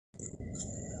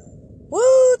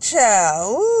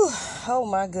child. Ooh, oh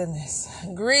my goodness.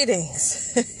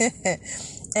 Greetings.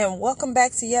 And welcome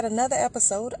back to yet another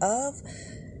episode of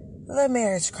The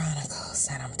Marriage Chronicles.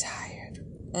 And I'm tired.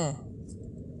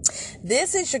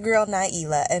 This is your girl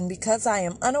Naila, and because I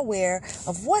am unaware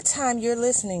of what time you're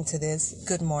listening to this,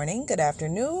 good morning, good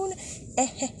afternoon,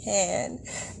 and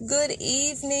good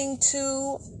evening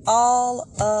to all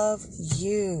of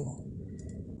you.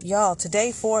 Y'all,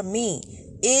 today for me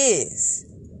is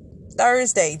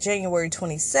Thursday, January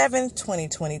 27th,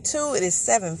 2022. It is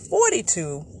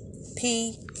 7:42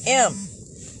 p.m.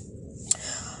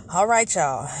 All right,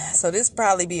 y'all. So this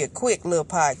probably be a quick little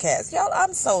podcast. Y'all,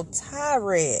 I'm so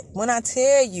tired. When I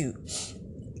tell you,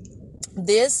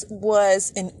 this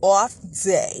was an off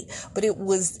day, but it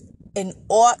was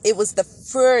the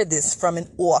furthest from an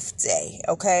off day,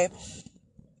 okay?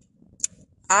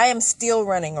 I am still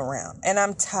running around and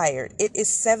I'm tired. It is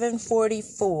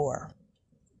 7:44.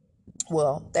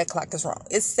 Well, that clock is wrong.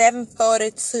 It's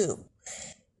 7:42.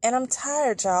 And I'm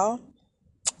tired, y'all.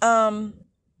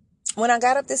 When I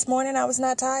got up this morning, I was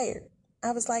not tired.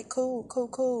 I was like, cool.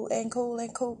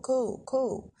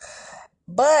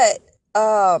 But,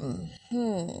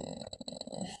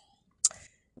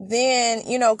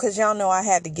 then, cause y'all know I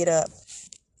had to get up.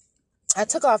 I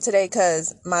took off today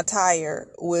cause my tire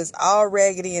was all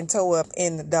raggedy and tore up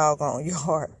in the doggone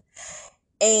yard.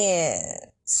 And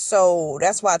so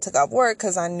that's why I took off work,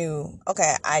 cause I knew,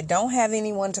 okay, I don't have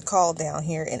anyone to call down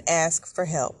here and ask for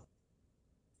help.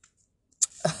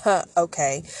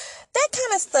 Okay. That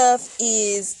kind of stuff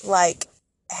is like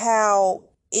how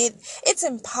it's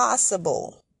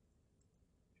impossible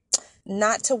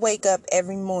not to wake up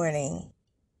every morning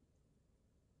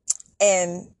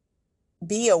and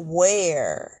be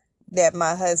aware that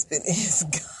my husband is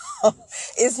gone.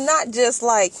 It's not just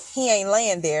like he ain't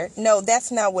laying there. No,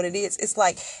 that's not what it is. It's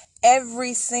like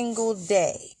every single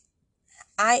day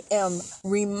I am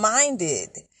reminded,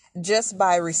 just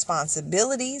by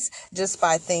responsibilities, just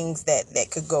by things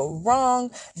that could go wrong,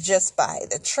 just by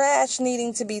the trash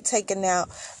needing to be taken out,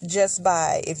 just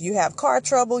by if you have car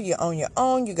trouble, you're on your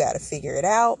own, you got to figure it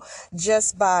out,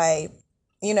 just by,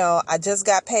 I just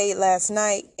got paid last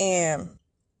night and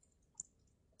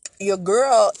your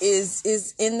girl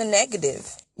is in the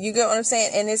negative. You get what I'm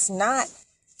saying? And it's not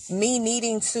me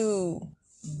needing to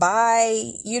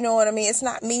buy, you know what I mean? It's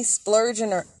not me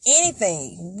splurging or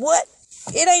anything. What?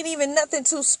 It ain't even nothing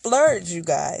to splurge, you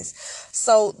guys.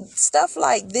 So stuff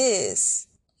like this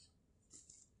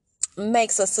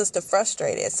makes a sister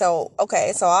frustrated. So,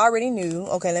 okay, so I already knew,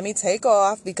 okay, let me take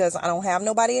off because I don't have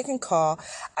nobody I can call.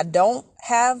 I don't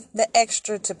have the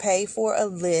extra to pay for a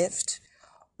lift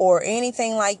or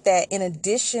anything like that in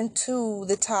addition to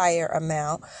the tire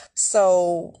amount.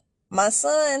 So my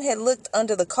son had looked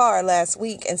under the car last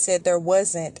week and said there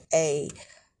wasn't a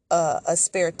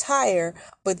spare tire.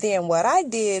 But then what I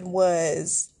did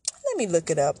was, let me look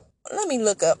it up. Let me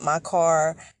look up my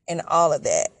car and all of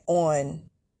that on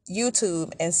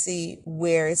YouTube and see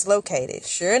where it's located.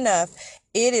 Sure enough,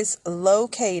 it is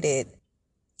located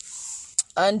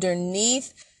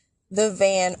underneath the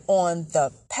van on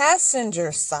the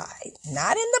passenger side,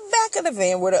 not in the back of the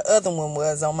van where the other one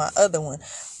was on my other one.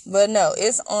 But no,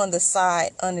 it's on the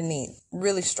side underneath.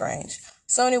 Really strange.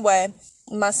 So anyway,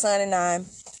 my son and I,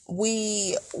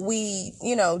 we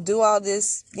do all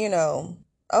this,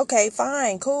 okay,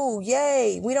 fine, cool,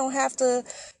 yay. We don't have to,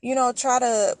 try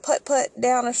to putt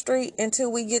down the street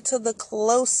until we get to the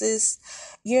closest,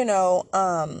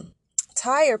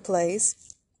 tire place.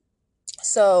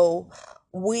 So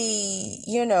we,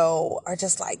 are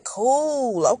just like,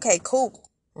 cool, okay, cool.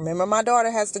 Remember, my daughter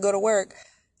has to go to work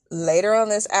later on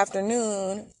this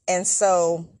afternoon. And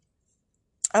so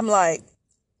I'm like,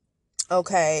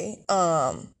 okay,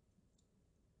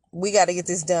 we got to get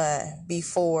this done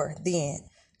before then.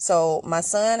 So my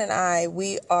son and I,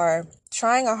 we are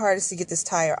trying our hardest to get this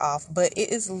tire off, but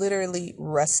it is literally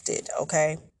rusted,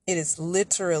 okay? It is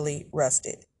literally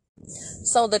rusted.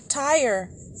 So the tire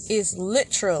is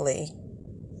literally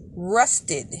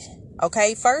rusted,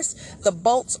 okay? First, the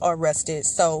bolts are rusted,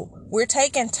 so we're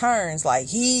taking turns like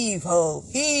heave, ho,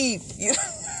 heave,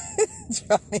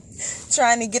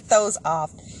 trying to get those off.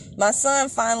 My son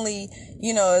finally,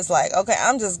 is like, okay,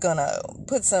 I'm just gonna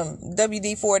put some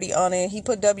WD-40 on it. He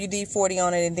put WD-40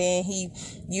 on it, and then he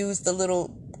used the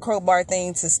little crowbar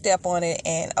thing to step on it,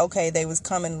 and okay, they was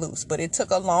coming loose. But it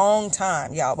took a long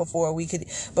time, y'all, before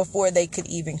they could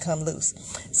even come loose.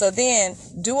 So then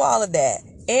do all of that,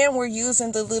 and we're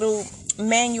using the little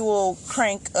manual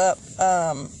crank up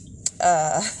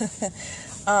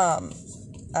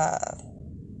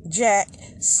jack.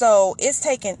 So it's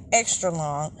taking extra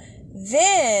long.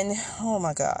 Then, oh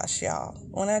my gosh, y'all,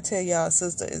 when I tell y'all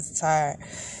sister is tired,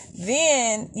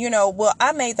 then,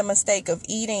 I made the mistake of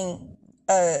eating,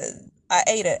 I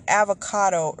ate an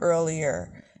avocado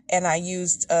earlier, and I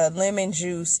used lemon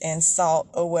juice and salt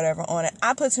or whatever on it.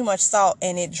 I put too much salt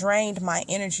and it drained my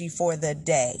energy for the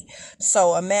day.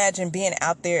 So imagine being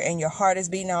out there and your heart is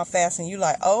beating all fast and you're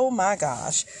like, oh my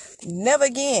gosh, never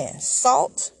again.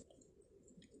 Salt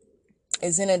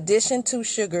is in addition to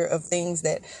sugar of things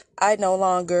that I no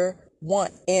longer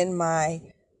want in my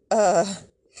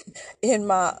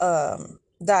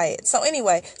diet. So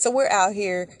anyway, so we're out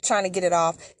here trying to get it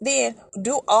off. Then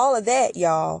do all of that,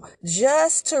 y'all,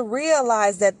 just to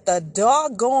realize that the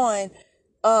doggone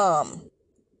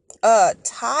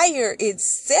tire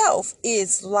itself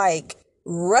is like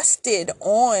rusted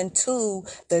onto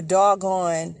the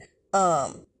doggone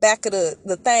back of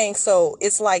the thing, so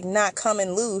it's like not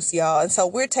coming loose, y'all. And so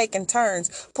we're taking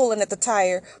turns pulling at the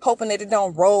tire, hoping that it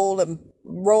don't roll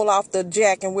off the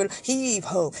jack, and we'll heave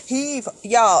ho,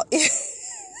 y'all.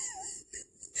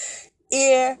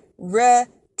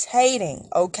 Irritating,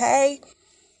 okay?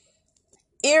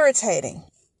 Irritating.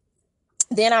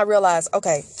 Then I realized,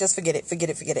 okay, just forget it.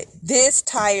 This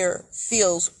tire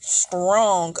feels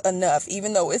strong enough,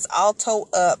 even though it's all tore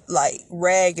up like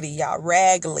raggedy, y'all,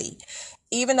 raggedy.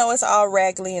 Even though it's all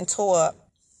raggedy and tore up.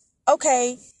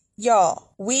 Okay,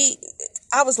 y'all,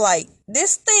 I was like,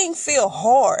 this thing feel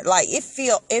hard. Like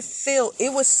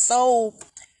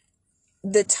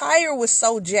the tire was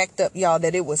so jacked up, y'all,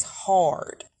 that it was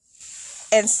hard.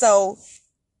 And so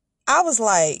I was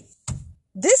like,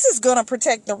 this is going to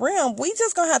protect the rim. We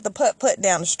just going to have to put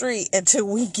down the street until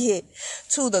we get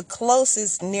to the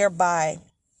closest nearby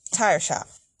tire shop.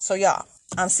 So y'all,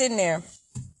 I'm sitting there.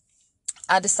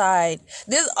 I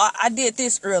did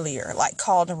this earlier, like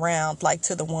called around like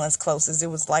to the ones closest. It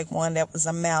was like one that was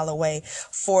a mile away,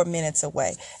 4 minutes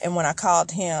away. And when I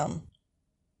called him,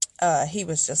 he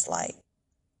was just like,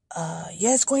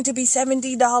 yeah, it's going to be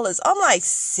 $70. I'm like,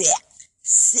 sit.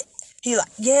 He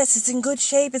like, yes, it's in good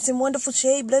shape. It's in wonderful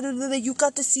shape. Blah, blah, blah, blah. You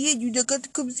got to see it. You got to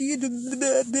come see it. Blah,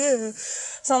 blah, blah.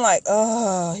 So I'm like,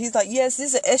 oh, he's like, yes,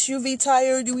 this is an SUV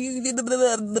tire. Blah,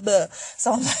 blah, blah, blah.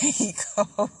 So I'm like,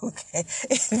 oh, okay.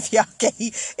 If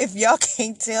y'all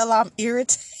can't tell, I'm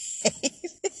irritated.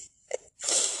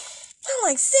 I'm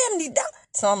like, $70.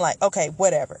 So I'm like, okay,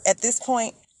 whatever. At this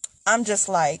point, I'm just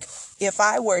like, if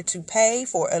I were to pay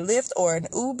for a Lyft or an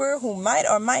Uber who might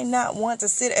or might not want to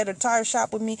sit at a tire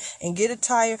shop with me and get a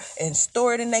tire and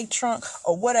store it in their trunk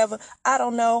or whatever, I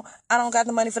don't know. I don't got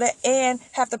the money for that and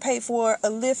have to pay for a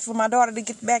Lyft for my daughter to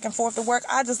get back and forth to work.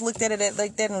 I just looked at it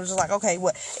like that and was just like, okay,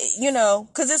 what,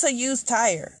 because it's a used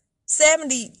tire.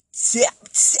 70.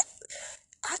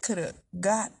 I could have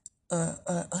got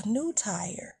a new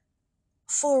tire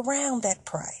for around that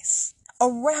price.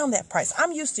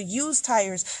 I'm used to used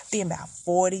tires being about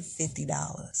 $40,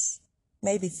 $50,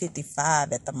 maybe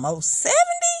 $55 at the most. 70?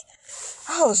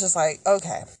 I was just like,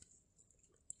 okay.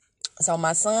 So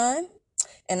my son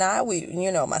and I,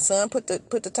 my son put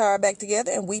the tire back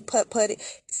together and we put it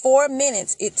 4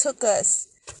 minutes. It took us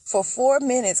for 4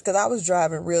 minutes, because I was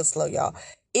driving real slow, y'all.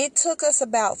 It took us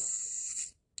about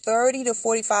 30 to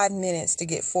 45 minutes to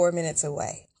get 4 minutes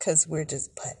away, because we're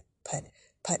just put.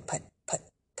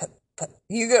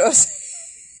 You know what I'm saying?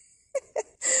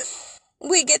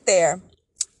 We get there,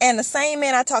 and the same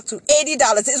man I talked to,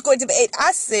 $80. It's going to be $80.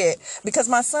 I said, because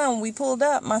my son, when we pulled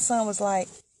up, my son was like,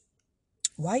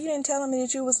 why you didn't tell me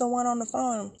that you was the one on the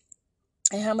phone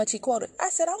and how much he quoted? I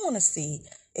said, I want to see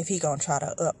if he gonna try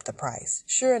to up the price.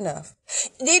 Sure enough,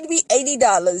 it'd be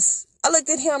 $80. I looked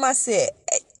at him, I said,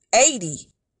 80?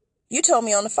 You told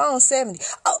me on the phone 70.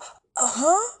 Oh,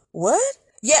 what?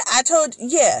 Yeah, I told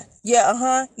you.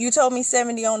 Yeah, you told me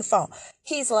 70 on the phone.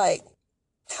 He's like,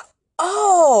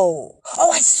 oh,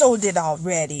 I sold it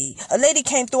already. A lady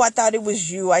came through, I thought it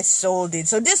was you. I sold it.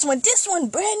 So this one,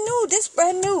 brand new,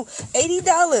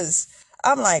 $80.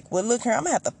 I'm like, well, look here, I'm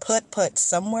gonna have to put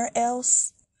somewhere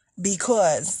else,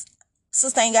 because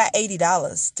sister ain't got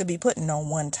 $80 to be putting on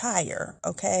one tire,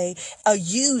 okay? A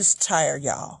used tire,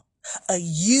 y'all. A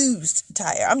used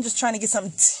tire. I'm just trying to get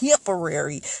something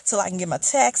temporary so I can get my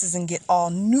taxes and get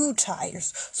all new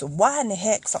tires. So why in the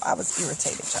heck? So I was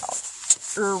irritated, y'all.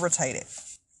 Irritated.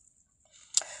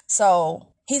 So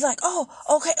he's like, oh,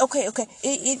 okay.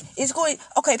 It's going,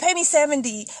 okay, pay me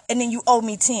 70 and then you owe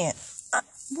me 10.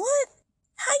 What?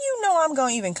 How you know I'm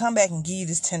going to even come back and give you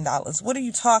this $10? What are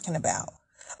you talking about?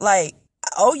 Like,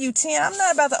 owe you 10. I'm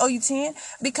not about to owe you 10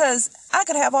 because I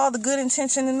could have all the good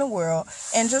intention in the world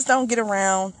and just don't get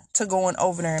around to going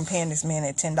over there and paying this man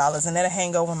at $10, and that'll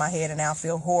hang over my head, and I'll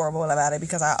feel horrible about it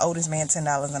because I owe this man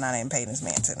 $10 and I didn't pay this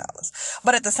man $10.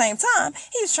 But at the same time,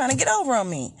 he was trying to get over on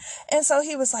me. And so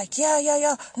he was like,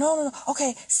 yeah. No.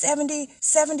 Okay, 70.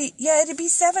 Yeah, it'd be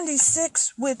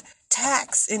 76 with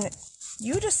tax. And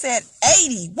you just said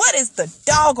 80. What is the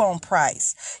doggone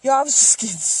price? Y'all, I was just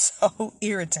getting so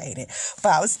irritated.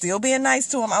 But I was still being nice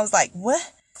to him. I was like,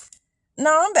 what?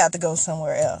 No, I'm about to go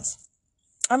somewhere else.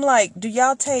 I'm like, do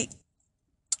y'all take...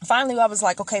 Finally, I was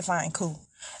like, okay, fine, cool.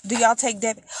 Do y'all take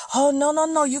debit? Oh,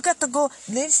 no. You got to go.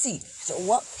 Let's see. So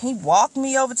what? He walked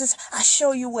me over to... I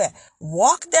show you where.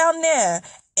 Walk down there.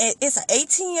 It's an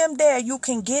ATM there. You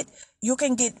can get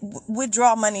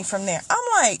withdraw money from there. I'm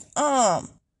like, I'm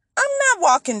not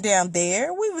walking down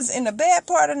there. We was in a bad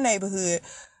part of the neighborhood.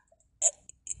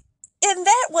 And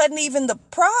that wasn't even the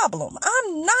problem.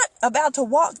 I'm not about to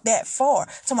walk that far.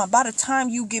 So by the time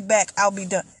you get back, I'll be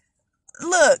done.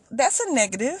 Look, that's a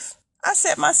negative. I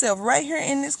set myself right here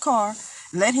in this car,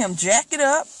 let him jack it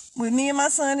up with me and my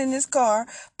son in this car,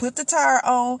 put the tire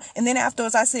on, and then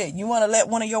afterwards I said, you want to let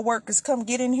one of your workers come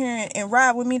get in here and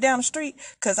ride with me down the street?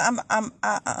 Because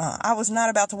I was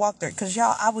not about to walk there. Because,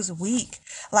 y'all, I was weak.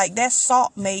 Like, that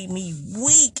salt made me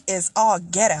weak as all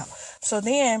get out. So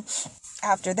then...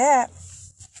 After that,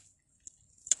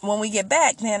 when we get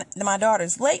back, then my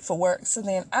daughter's late for work. So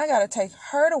then I got to take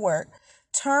her to work,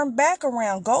 turn back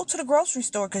around, go to the grocery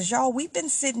store. Because, y'all, we've been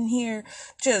sitting here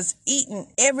just eating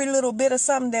every little bit of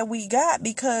something that we got.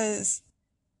 Because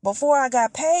before I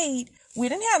got paid, we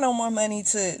didn't have no more money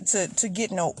to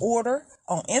get no order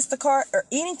on Instacart or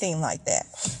anything like that.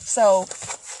 So...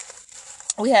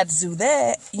 we had to do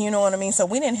that, you know what I mean? So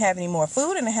we didn't have any more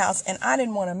food in the house, and I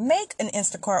didn't want to make an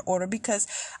Instacart order because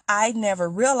I never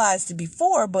realized it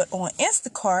before, but on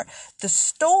Instacart, the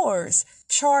stores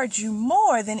charge you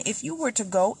more than if you were to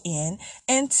go in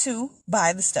and to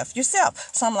buy the stuff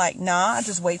yourself. So I'm like, nah, I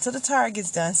just wait till the tire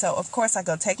gets done. So, of course, I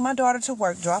go take my daughter to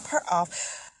work, drop her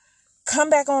off,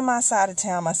 come back on my side of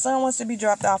town. My son wants to be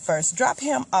dropped off first. Drop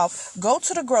him off. Go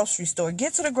to the grocery store.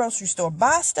 Get to the grocery store.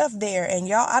 Buy stuff there. And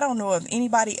y'all, I don't know if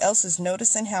anybody else is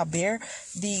noticing how bare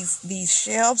these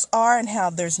shelves are and how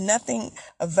there's nothing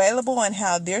available and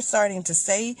how they're starting to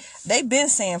say, they've been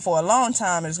saying for a long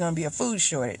time there's going to be a food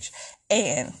shortage.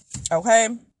 And, okay,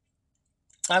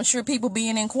 I'm sure people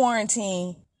being in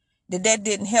quarantine, that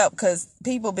didn't help because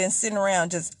people been sitting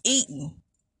around just eating.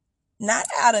 Not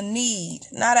out of need,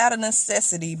 not out of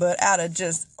necessity, but out of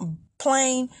just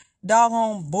plain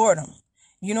doggone boredom.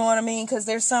 You know what I mean? Because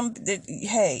there's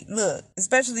hey, look,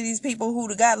 especially these people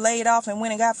who got laid off and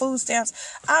went and got food stamps,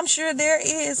 I'm sure there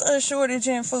is a shortage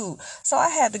in food. So I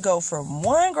had to go from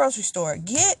one grocery store,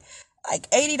 get like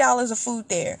 $80 of food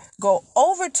there, go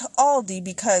over to Aldi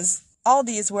because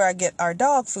Aldi is where I get our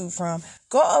dog food from.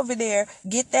 Go over there,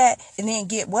 get that, and then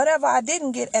get whatever I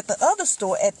didn't get at the other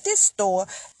store, at this store,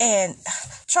 and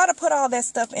try to put all that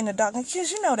stuff in the dog.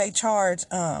 Because, you know, they charge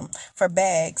for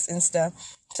bags and stuff.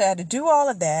 So I had to do all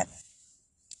of that.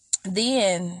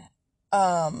 Then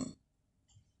come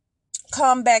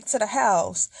back to the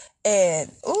house.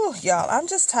 And, ooh, y'all, I'm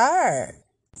just tired.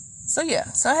 So, yeah.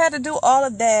 So I had to do all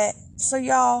of that. So,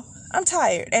 y'all, I'm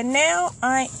tired. And now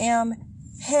I am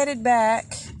headed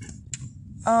back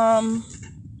to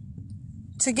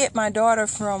get my daughter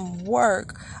from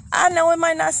work. I know it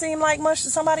might not seem like much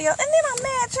to somebody else. And then I'm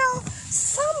mad, y'all.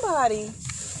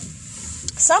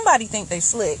 Somebody think they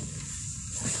slick.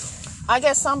 I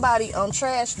guess somebody on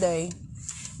trash day,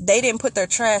 they didn't put their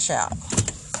trash out.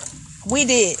 We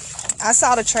did. I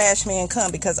saw the trash man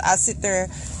come because I sit there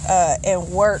and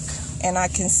work, and I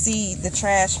can see the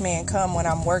trash man come when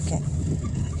I'm working.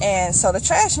 And so the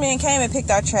trash man came and picked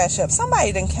our trash up.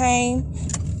 Somebody then came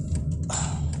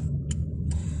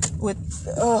with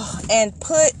and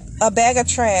put a bag of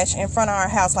trash in front of our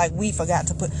house like we forgot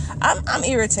to put. I'm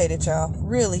irritated, y'all.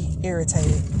 Really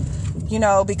irritated. You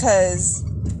know, because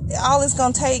all it's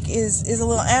gonna take is a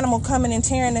little animal coming and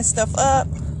tearing this stuff up,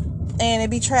 and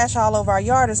it be trash all over our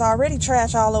yard. It's already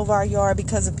trash all over our yard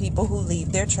because of people who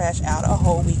leave their trash out a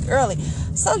whole week early.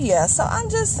 So yeah, so I'm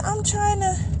trying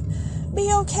to be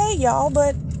okay, y'all,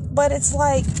 but it's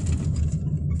like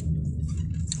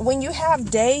when you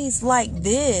have days like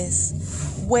this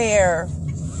where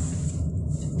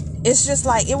it's just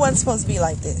like it wasn't supposed to be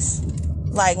like this.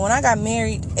 Like when I got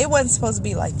married, it wasn't supposed to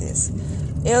be like this.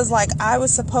 It was like I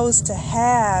was supposed to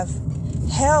have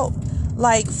help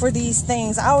like for these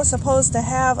things. I was supposed to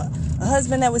have a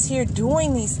husband that was here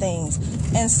doing these things.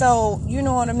 And so, you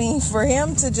know what I mean, for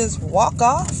him to just walk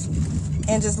off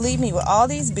and just leave me with all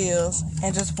these bills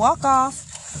and just walk off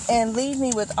and leave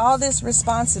me with all this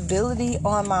responsibility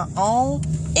on my own,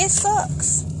 it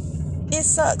sucks. It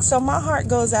sucks. So my heart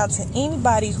goes out to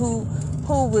anybody who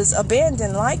was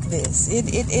abandoned like this.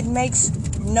 It makes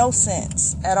no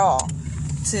sense at all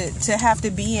to have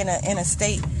to be in a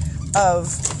state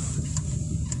of,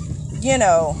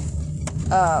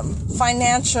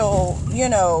 financial,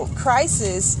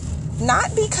 crisis,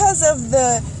 not because of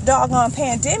the doggone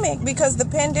pandemic, because the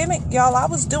pandemic, y'all, I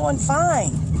was doing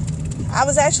fine. I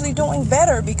was actually doing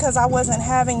better because I wasn't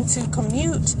having to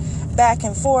commute back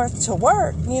and forth to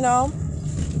work,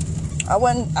 I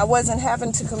wasn't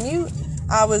having to commute.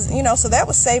 I was, so that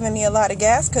was saving me a lot of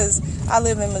gas because I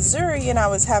live in Missouri and I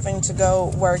was having to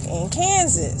go work in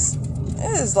Kansas.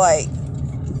 It was like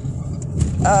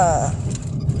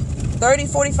 30,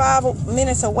 45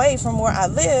 minutes away from where I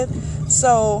live.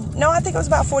 So, no, I think it was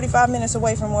about 45 minutes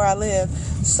away from where I live.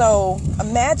 So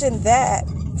imagine that,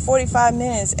 45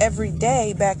 minutes every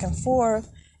day back and forth,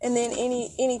 and then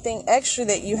anything extra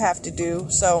that you have to do.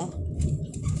 So,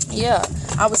 yeah,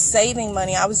 I was saving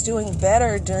money. I was doing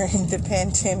better during the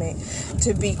pandemic,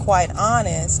 to be quite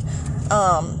honest.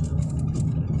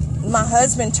 My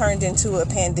husband turned into a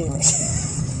pandemic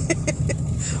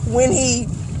when he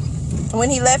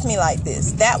left me like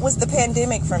this. That was the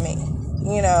pandemic for me,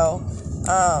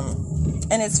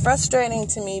 and it's frustrating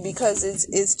to me because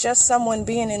it's just someone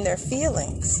being in their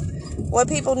feelings. What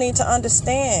people need to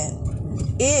understand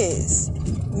is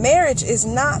marriage is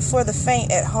not for the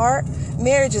faint at heart.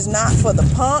 Marriage is not for the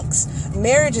punks.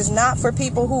 Marriage is not for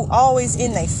people who always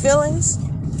in their feelings.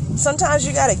 Sometimes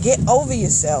you got to get over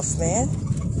yourself, man.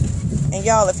 And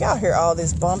y'all, if y'all hear all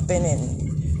this bumping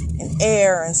and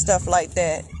air and stuff like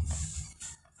that,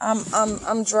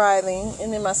 I'm driving,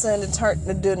 and then my son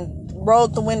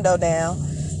rolled the window down.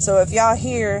 So if y'all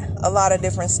hear a lot of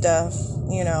different stuff,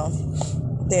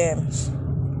 then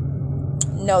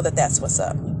know that that's what's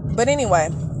up. But anyway,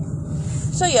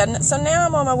 so yeah, so now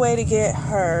I'm on my way to get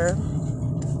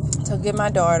my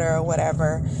daughter or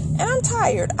whatever, and I'm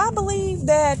tired. I believe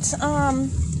that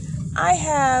I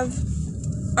have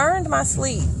earned my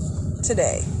sleep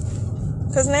today,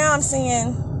 because now I'm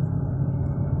seeing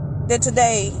that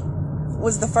today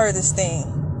was the furthest thing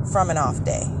from an off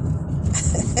day.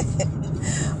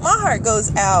 My heart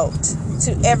goes out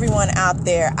to everyone out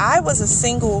there. I was a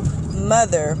single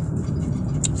mother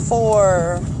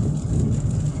for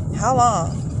how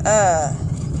long?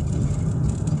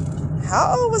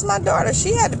 How old was my daughter?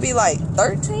 She had to be like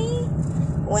 13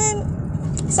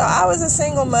 so I was a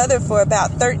single mother for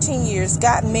about 13 years,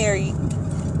 got married,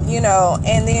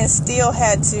 and then still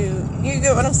had to, you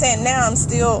get what I'm saying? Now I'm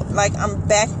still, I'm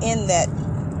back in that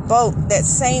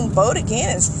same boat again.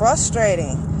 It's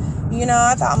frustrating.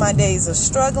 I thought my days of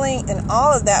struggling and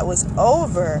all of that was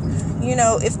over.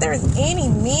 If there's any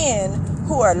men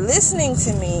who are listening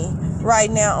to me right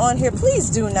now on here, please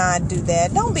do not do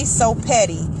that. Don't be so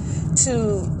petty to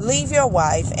leave your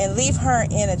wife and leave her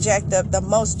in the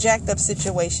most jacked up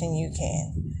situation you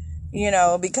can.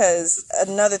 Because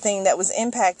another thing that was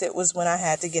impacted was when I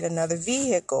had to get another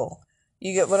vehicle.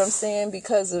 You get what I'm saying?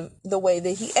 Because of the way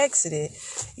that he exited,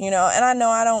 and I know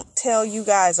I don't tell you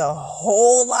guys a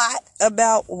whole lot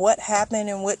about what happened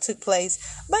and what took place,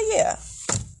 but yeah,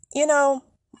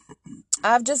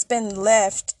 I've just been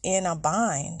left in a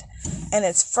bind, and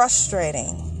it's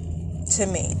frustrating to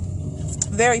me.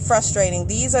 Very frustrating.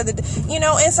 These are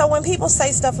and so when people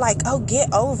say stuff like, oh,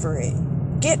 get over it.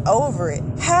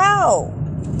 How?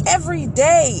 Every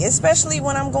day, especially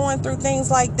when I'm going through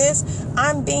things like this,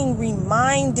 I'm being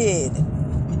reminded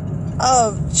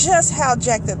of just how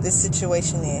jacked up this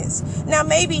situation is. Now,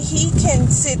 maybe he can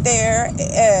sit there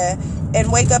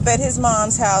and wake up at his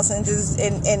mom's house and just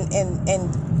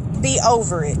and be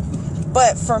over it.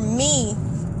 But for me,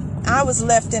 I was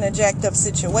left in a jacked up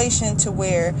situation to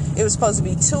where it was supposed to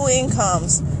be 2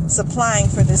 incomes supplying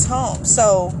for this home.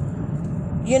 So,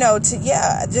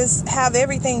 just have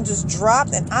everything just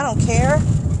dropped, and I don't care,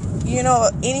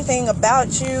 anything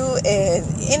about you,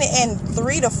 and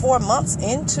 3 to 4 months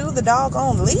into the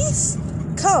doggone lease.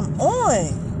 Come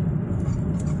on.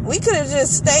 We could have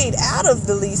just stayed out of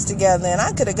the lease together, and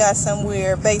I could have got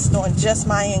somewhere based on just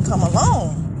my income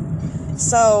alone.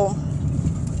 So,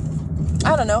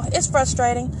 I don't know. It's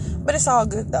frustrating, but it's all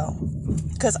good though,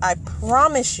 because I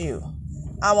promise you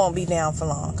I won't be down for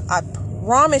long. I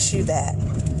promise you that.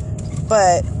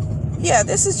 But yeah,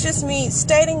 this is just me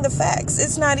stating the facts.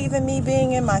 It's not even me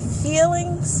being in my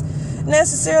feelings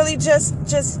necessarily, just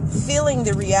feeling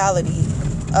the reality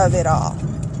of it all.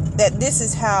 That this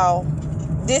is how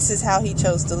he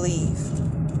chose to leave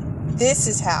This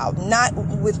is how. Not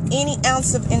with any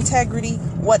ounce of integrity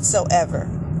whatsoever.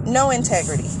 No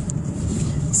integrity.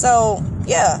 So,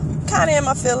 yeah, kind of in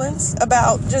my feelings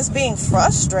about just being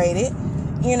frustrated,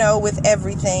 with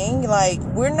everything. Like,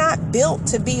 we're not built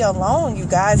to be alone, you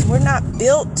guys. We're not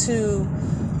built to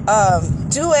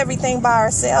do everything by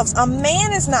ourselves. A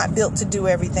man is not built to do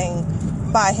everything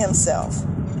by himself.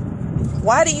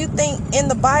 Why do you think in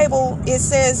the Bible it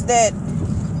says that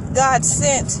God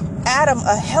sent Adam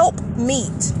a help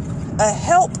meet? A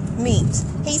help meet.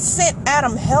 He sent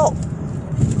Adam help.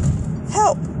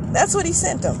 Help. That's what he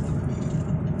sent him.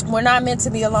 We're not meant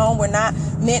to be alone. We're not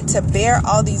meant to bear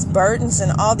all these burdens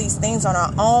and all these things on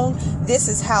our own. This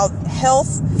is how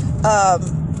health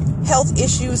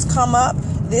issues come up.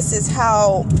 This is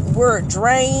how we're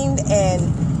drained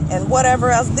and whatever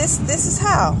else. This is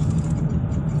how.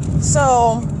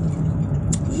 So,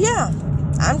 yeah,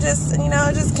 I'm just,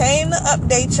 just came to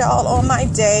update y'all on my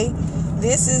day.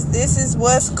 This is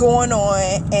what's going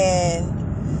on, and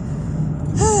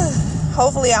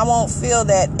hopefully I won't feel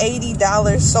that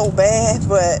 $80 so bad,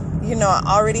 but, I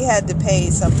already had to pay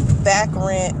some back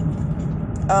rent,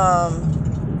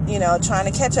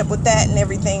 trying to catch up with that and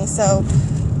everything. So,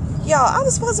 y'all, I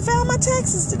was supposed to file my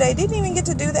taxes today. Didn't even get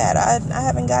to do that. I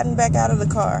haven't gotten back out of the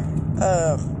car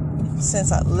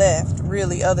since I left,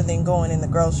 really, other than going in the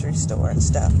grocery store and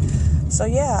stuff. So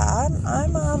yeah,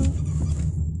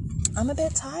 I'm a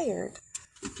bit tired,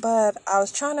 but I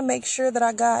was trying to make sure that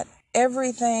I got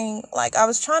everything. Like, I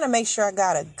was trying to make sure I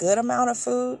got a good amount of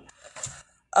food,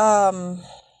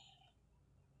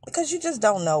 because you just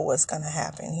don't know what's gonna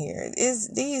happen here.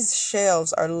 These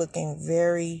shelves are looking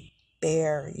very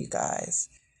bare, you guys,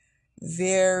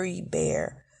 very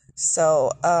bare.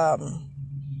 So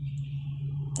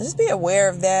just be aware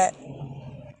of that,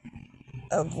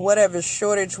 of whatever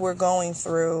shortage we're going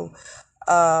through.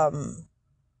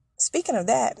 Speaking of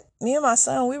that, me and my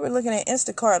son, we were looking at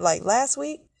Instacart like last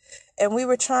week, and we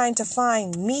were trying to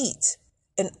find meat,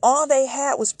 and all they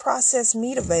had was processed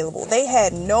meat available. They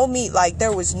had no meat. Like,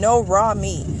 there was no raw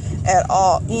meat at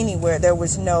all anywhere. There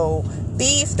was no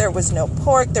beef, there was no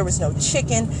pork, there was no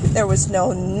chicken, there was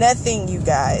no nothing, you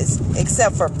guys,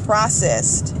 except for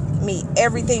processed meat.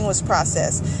 Everything was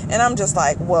processed. And I'm just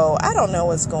like, whoa, I don't know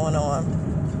what's going on.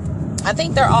 I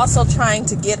think they're also trying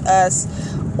to get us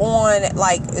on,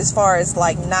 like, as far as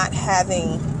like not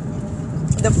having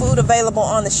the food available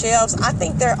on the shelves. I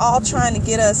think they're all trying to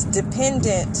get us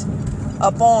dependent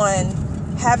upon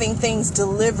having things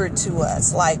delivered to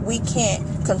us. Like, we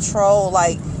can't control,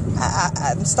 like,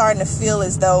 I'm starting to feel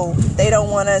as though they don't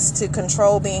want us to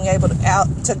control being able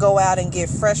to go out and get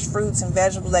fresh fruits and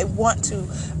vegetables. They want to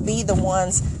be the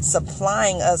ones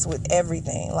supplying us with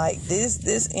everything. Like,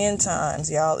 this end times,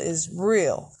 y'all, is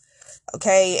real.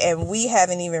 Okay, and we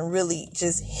haven't even really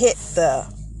just hit the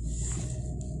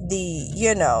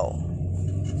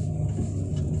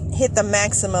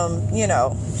maximum,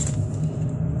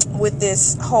 with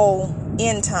this whole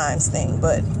end times thing.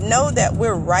 But know that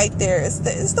we're right there. It's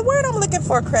the word I'm looking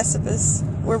for, precipice.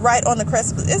 We're right on the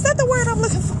precipice. Is that the word I'm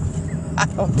looking for? I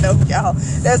don't know, y'all.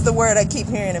 That's the word I keep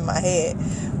hearing in my head.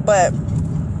 But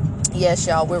yes,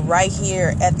 y'all, we're right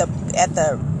here at the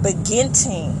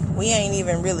beginning. We ain't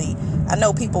even really, I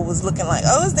know people was looking like,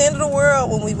 oh, it's the end of the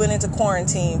world when we went into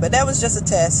quarantine, but that was just a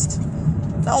test.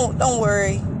 Don't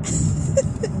worry.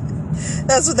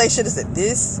 That's what they should have said.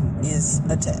 This is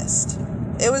a test.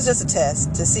 It was just a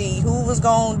test to see who was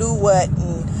going to do what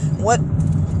and what.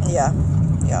 Yeah,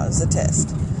 it was a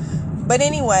test. But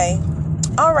anyway,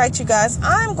 all right, you guys,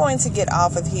 I'm going to get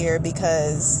off of here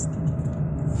because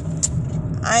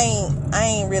I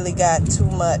ain't really got too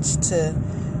much to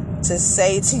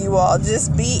say to you all.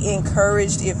 Just be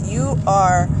encouraged if you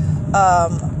are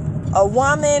a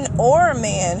woman or a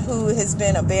man who has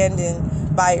been abandoned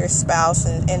by your spouse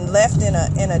and left in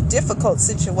a difficult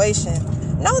situation.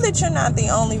 Know that you're not the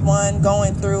only one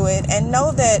going through it, and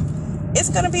know that it's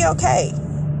going to be okay.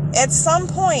 At some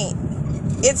point,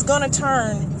 it's going to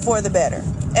turn for the better.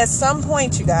 At some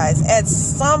point, you guys, at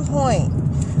some point.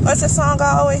 What's the song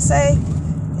I always say?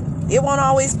 It won't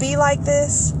always be like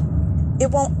this. It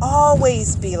won't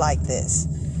always be like this.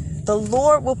 The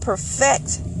Lord will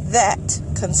perfect that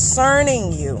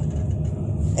concerning you.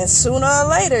 And sooner or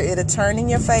later, it'll turn in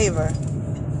your favor.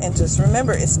 And just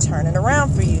remember, it's turning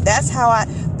around for you. That's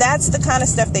the kind of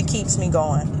stuff that keeps me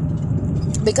going.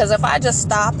 Because if I just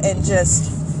stop and just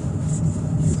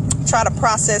try to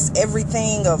process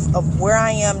everything of where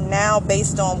I am now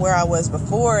based on where I was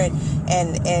before and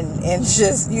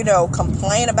just,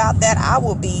 complain about that, I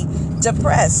will be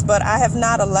depressed. But I have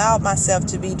not allowed myself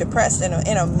to be depressed in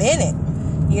a minute.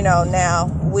 now,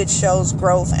 which shows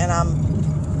growth, and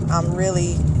I'm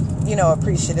really,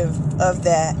 appreciative of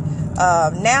that.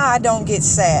 Now I don't get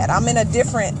sad. I'm in a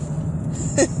different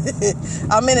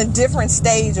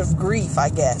stage of grief, I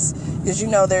guess. Because,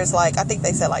 there's I think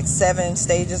they said 7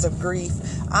 stages of grief.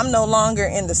 I'm no longer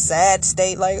in the sad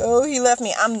state, oh, he left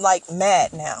me. I'm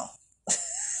mad now.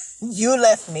 You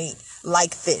left me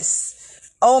like this.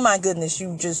 Oh my goodness,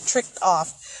 you just tricked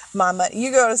off my money.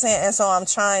 You get what I'm saying? And so I'm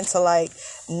trying to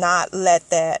not let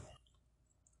that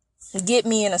get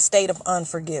me in a state of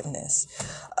unforgiveness.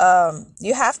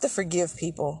 You have to forgive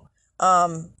people.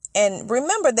 And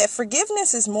remember that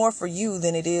forgiveness is more for you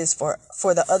than it is for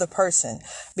the other person.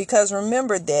 Because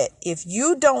remember that if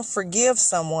you don't forgive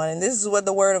someone, and this is what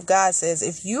the word of God says,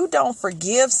 if you don't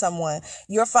forgive someone,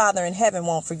 your Father in heaven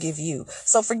won't forgive you.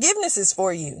 So forgiveness is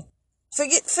for you.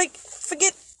 Forget,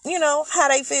 how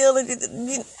they feel.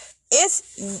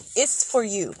 It's for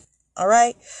you. All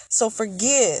right. So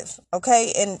forgive.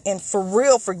 Okay. And for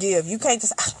real, forgive. You can't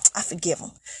just, I forgive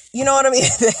them. You know what I mean?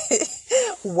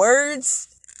 Words.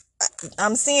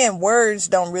 I'm seeing words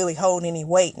don't really hold any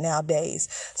weight nowadays.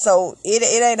 So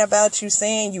it ain't about you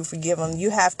saying you forgive them. You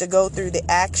have to go through the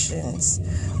actions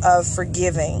of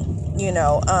forgiving,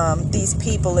 these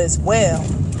people as well,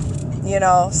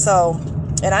 so,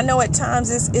 and I know at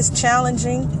times it's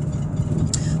challenging,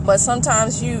 but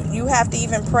sometimes you have to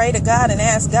even pray to God and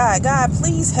ask God,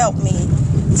 please help me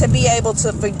to be able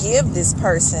to forgive this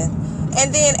person.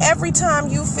 And then every time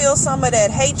you feel some of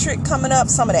that hatred coming up,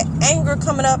 some of that anger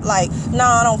coming up, I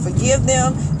don't forgive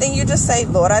them, then you just say,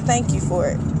 Lord, I thank you for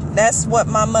it. That's what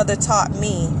my mother taught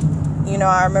me.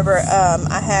 I remember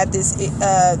I had this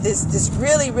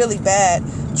really, really bad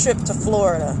trip to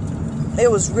Florida.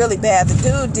 It was really bad. The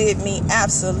dude did me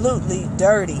absolutely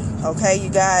dirty. Okay, you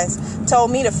guys,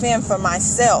 told me to fend for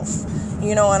myself.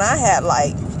 And I had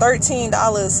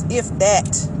 $13, if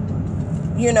that,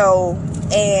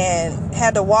 and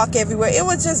had to walk everywhere. It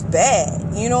was just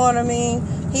bad. You know what I mean?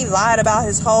 He lied about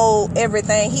his whole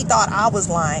everything. He thought I was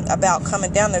lying about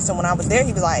coming down there. So when I was there,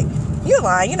 he was like, you're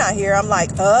lying. You're not here. I'm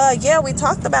like, yeah, we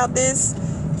talked about this.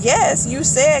 Yes, you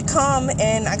said come,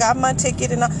 and I got my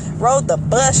ticket and I rode the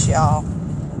bus, y'all.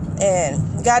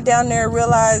 And got down there and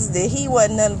realized that he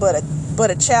wasn't nothing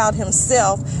but a child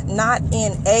himself, not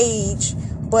in age,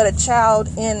 but a child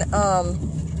in,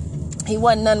 he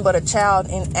wasn't nothing but a child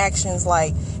in actions.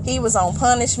 He was on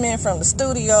punishment from the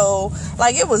studio.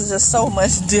 It was just so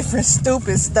much different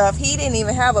stupid stuff. He didn't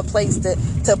even have a place to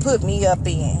put me up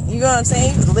in. You know what I'm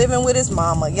saying? He was living with his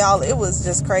mama. Y'all, it was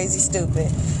just crazy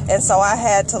stupid. And so I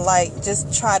had to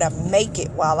just try to make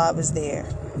it while I was there.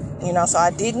 So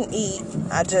I didn't eat.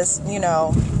 I just,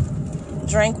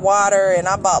 drank water, and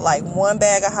I bought 1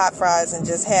 bag of hot fries and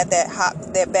just had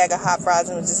that bag of hot fries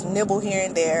and would just nibble here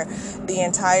and there the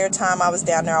entire time I was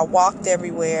down there. I walked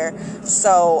everywhere.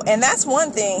 So, and that's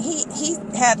one thing. He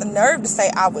had the nerve to say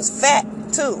I was fat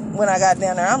too when I got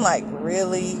down there. I'm like,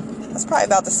 really? That's probably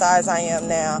about the size I am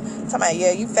now. I'm talking about,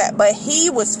 yeah, you fat. But he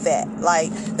was fat.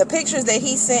 The pictures that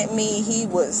he sent me, he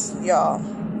was, y'all,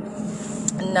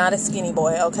 not a skinny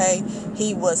boy, okay?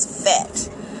 He was fat.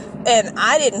 And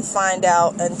I didn't find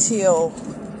out until,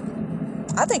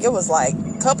 I think it was a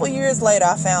couple years later,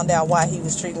 I found out why he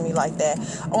was treating me like that.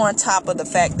 On top of the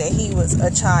fact that he was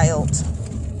a child.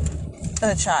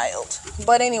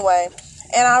 But anyway,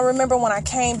 and I remember when I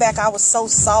came back, I was so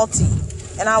salty.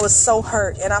 And I was so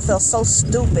hurt. And I felt so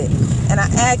stupid. And I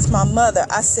asked my mother,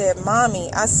 I said,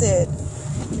 Mommy, I said,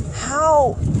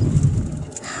 how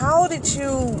did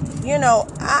you,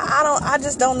 I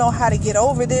just don't know how to get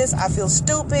over this. I feel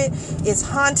stupid. It's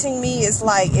haunting me. It's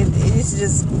it's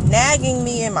just nagging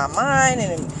me in my mind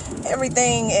and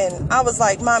everything. And I was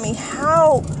like, Mommy,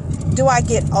 how do I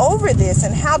get over this?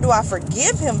 And how do I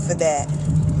forgive him for that?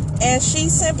 And she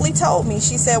simply told me,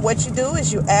 she said, what you do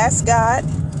is you ask God.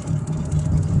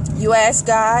 You ask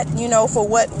God, for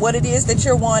what it is that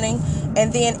you're wanting.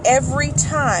 And then every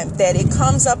time that it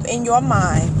comes up in your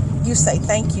mind, you say,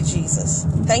 thank you, Jesus.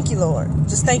 Thank you, Lord.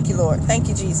 Just thank you, Lord. Thank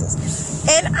you, Jesus.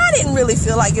 And I didn't really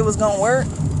feel like it was going to work,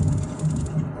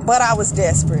 but I was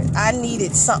desperate. I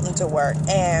needed something to work.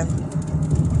 And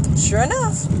sure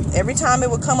enough, every time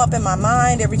it would come up in my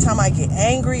mind, every time I get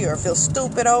angry or feel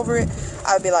stupid over it,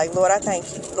 I would be like, Lord, I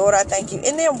thank you. Lord, I thank you.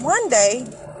 And then one day,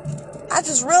 I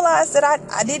just realized that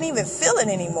I didn't even feel it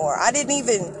anymore. I didn't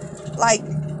even, I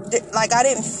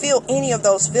didn't feel any of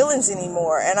those feelings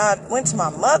anymore. And I went to my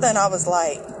mother and I was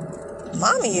like,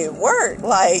 Mommy, it worked.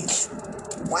 Wow.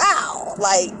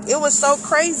 It was so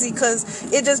crazy because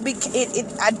it just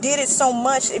I did it so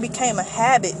much. It became a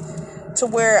habit to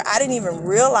where I didn't even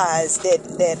realize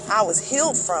that I was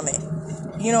healed from it.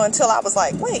 until I was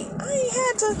like, wait, I ain't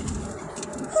had to,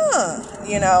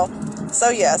 So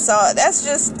yeah, so that's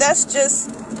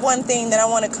just one thing that I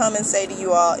want to come and say to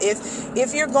you all.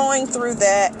 If you're going through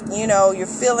that, you're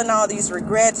feeling all these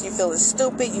regrets, you're feeling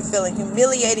stupid, you're feeling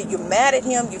humiliated, you're mad at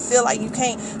him, you feel like you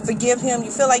can't forgive him,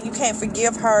 you feel like you can't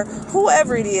forgive her,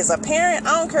 whoever it is, a parent,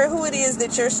 I don't care who it is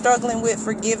that you're struggling with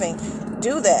forgiving,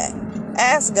 do that.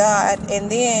 Ask God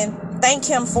and then thank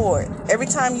him for it. Every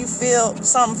time you feel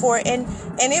something for it, and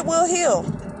it will heal.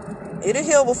 It'll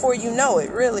heal before you know it,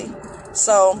 really.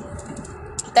 So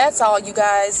that's all, you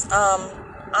guys.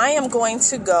 I am going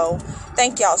to go.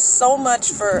 Thank y'all so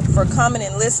much for coming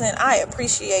and listening. I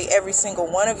appreciate every single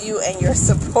one of you and your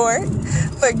support.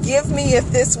 Forgive me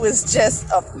if this was just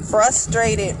a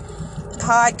frustrated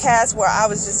podcast where I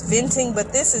was just venting,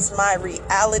 but this is my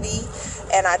reality.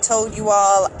 And I told you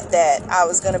all that I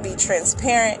was going to be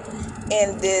transparent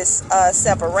in this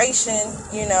separation,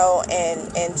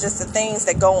 and just the things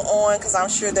that go on, because I'm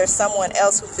sure there's someone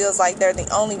else who feels like they're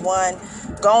the only one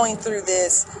going through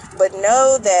this. But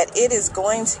know that it is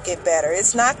going to get better.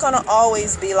 It's not going to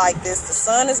always be like this. The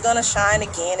sun is going to shine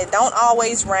again. It don't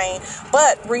always rain.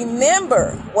 But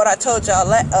remember what I told y'all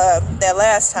that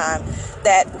last time,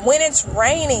 that when it's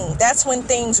raining, that's when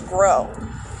things grow.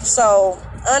 So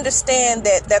understand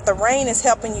that the rain is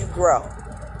helping you grow.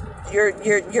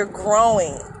 You're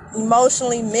growing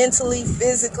emotionally, mentally,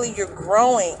 physically. You're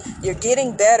growing. You're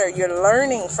getting better. You're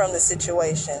learning from the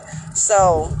situation.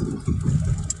 So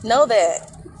know that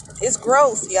it's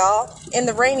growth, y'all, in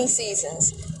the rainy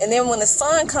seasons. And then when the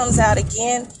sun comes out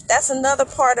again, that's another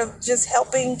part of just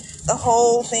helping the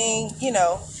whole thing,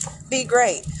 be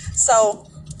great. So,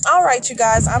 all right, you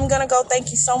guys, I'm going to go. Thank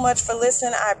you so much for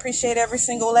listening. I appreciate every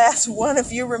single last one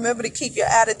of you. Remember to keep your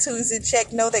attitudes in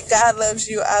check. Know that God loves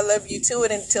you. I love you too.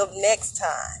 And until next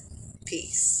time,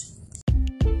 peace.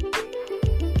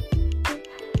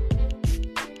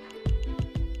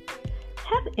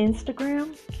 Have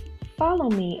Instagram? Follow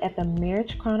me at the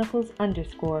Marriage Chronicles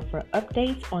 _ for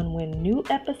updates on when new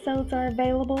episodes are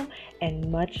available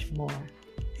and much more.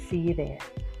 See you there.